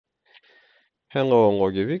Hello,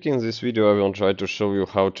 logi.wiki. In this video I will try to show you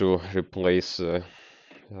how to replace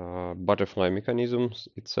butterfly mechanisms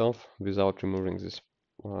itself without removing this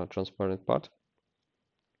transparent part.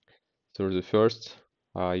 So the first,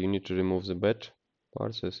 you need to remove the bed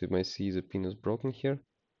part. So as you may see, the pin is broken here.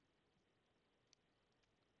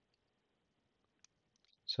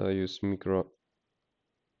 So I use micro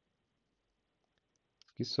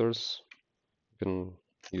scissors. You can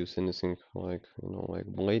use anything like like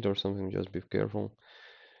blade or something. Just be careful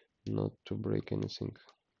not to break anything.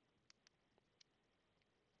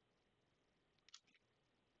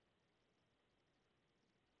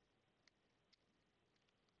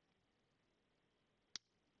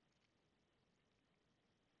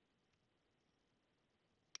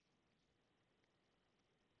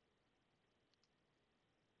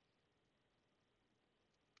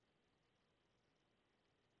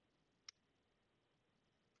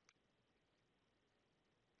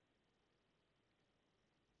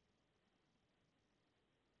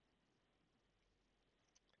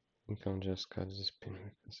 You can just cut this pin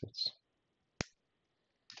because it's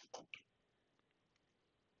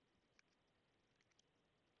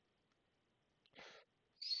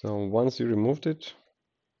so once you removed it,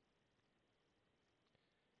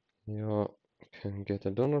 you can get a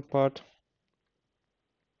donor part.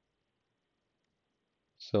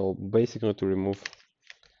 So basically, to remove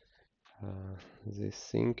this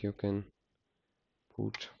thing, you can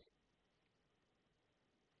put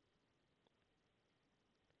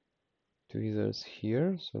tweezers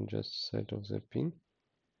here. So just side of the pin,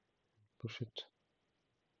 push it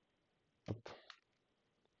up.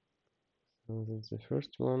 So that's the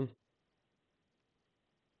first one,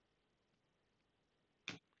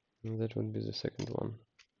 and that would be the second one.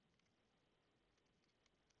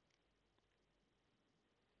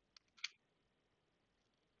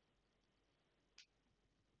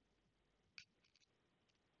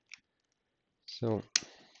 So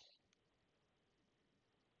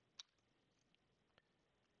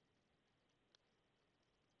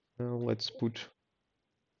now let's put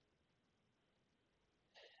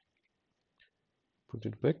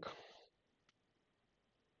it back.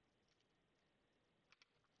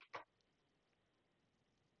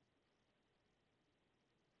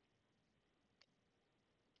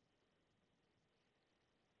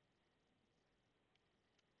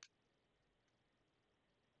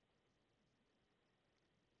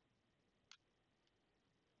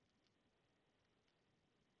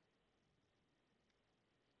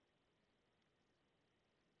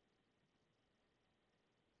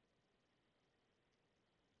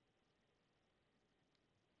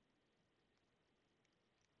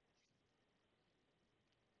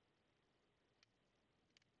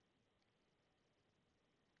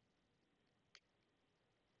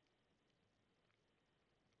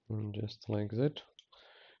 And just like that.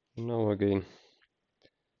 Now again.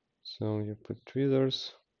 So you put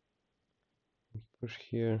tweezers, push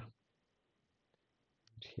here,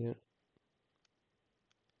 and here.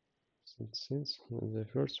 That's the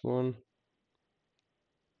first one,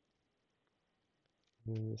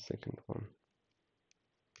 and the second one.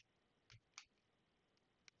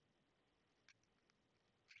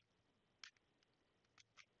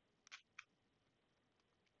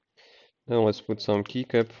 Now let's put some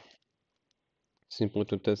keycap, simply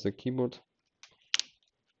to test the keyboard.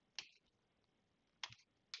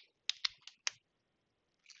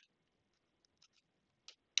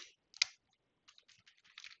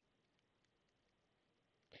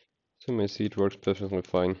 So you may see it works perfectly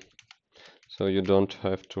fine. So you don't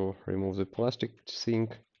have to remove the plastic thing.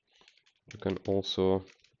 You can also,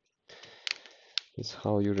 this is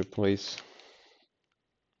how you replace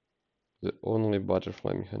the only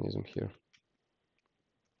butterfly mechanism here.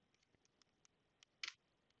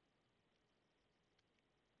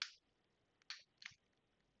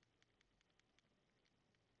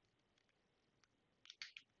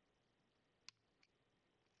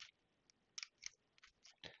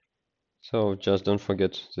 So just don't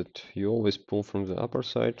forget that you always pull from the upper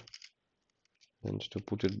side, and to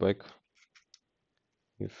put it back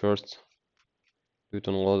you first do it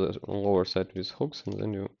on lower side with hooks, and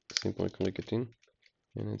then you simply click it in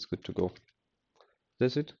and it's good to go.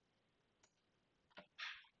 That's it.